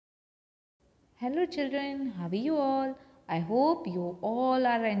Hello children, how are you all? I hope you all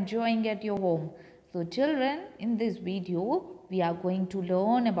are enjoying at your home. So children, in this video, we are going to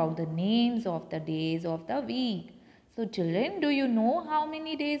learn about the names of the days of the week. So children, do you know how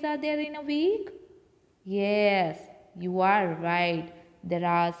many days are there in a week? Yes, you are right. There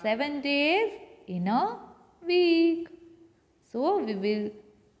are 7 days in a week. So we will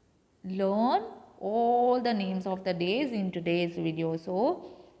learn all the names of the days in today's video. So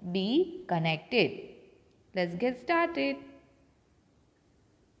be connected. Let's get started.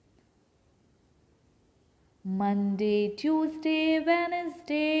 Monday, Tuesday,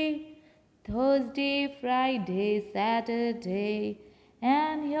 Wednesday, Thursday, Friday, Saturday,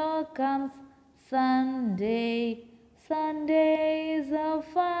 and here comes Sunday. Sunday is a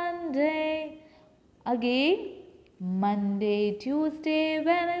fun day. Again, Monday, Tuesday,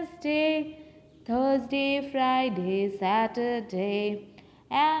 Wednesday, Thursday, Friday, Saturday,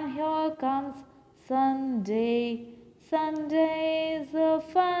 and here comes Sunday. Sunday is a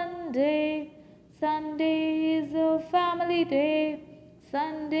fun day. Sunday is a family day.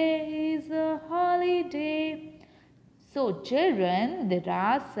 Sunday is a holiday. So children, there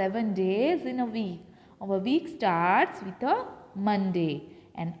are 7 days in a week. Our week starts with a Monday,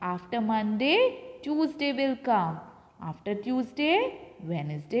 and after Monday, Tuesday will come. After Tuesday,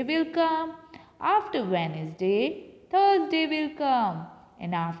 Wednesday will come. After Wednesday, Thursday will come.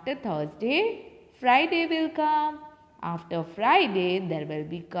 And after Thursday, Friday will come. After Friday, there will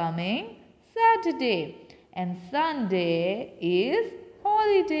be coming Saturday. And Sunday is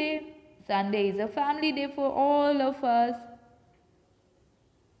holiday. Sunday is a family day for all of us.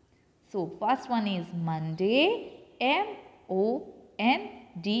 So first one is Monday. M-O-N-D-A-Y.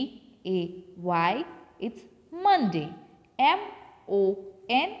 It's Monday. M-O-N-D-A-Y.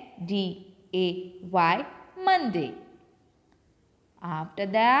 Monday. After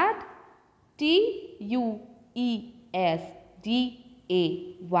that, T-U-E-S-D-A-Y.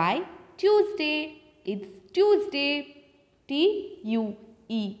 Tuesday. It's Tuesday. T-U-E-S-D-A-Y.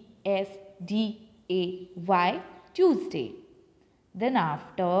 Tuesday. Then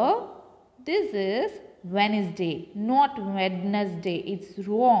after, this is Wednesday, not Wednesday. It's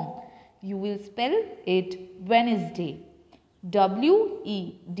wrong. You will spell it Wednesday. W-E-D-N-E-S-D-A-Y.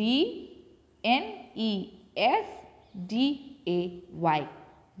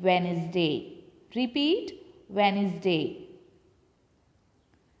 Wednesday. Repeat, Wednesday.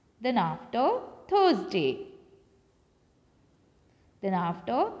 Then after, Thursday. Then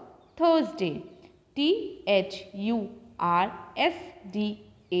after, Thursday. T-H-U-R-S-D-A-Y.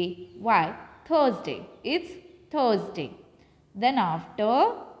 Thursday. It's Thursday. Then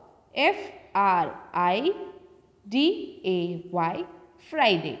after, F-R-I-D-A-Y.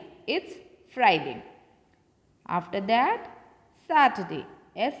 Friday. It's Friday. After that, Saturday.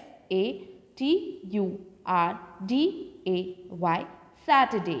 S-A-T-U-R-D-A-Y.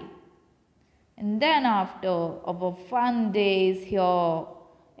 Saturday. And then after, our fun days here,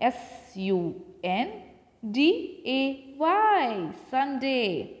 S-U-N-D-A-Y,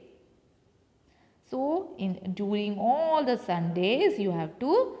 Sunday. So, during all the Sundays, you have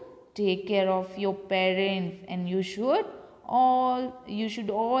to take care of your parents, and you should all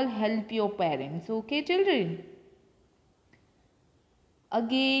help your parents. Okay, children?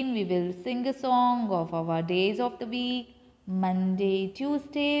 Again, we will sing a song of our days of the week. Monday,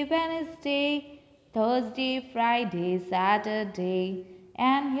 Tuesday, Wednesday, Thursday, Friday, Saturday,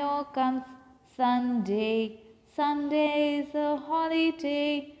 and here comes Sunday. Sunday is a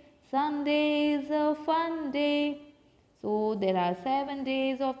holiday. Sunday is a fun day. So there are 7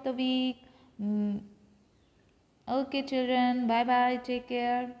 days of the week. Okay children, bye bye, take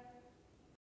care.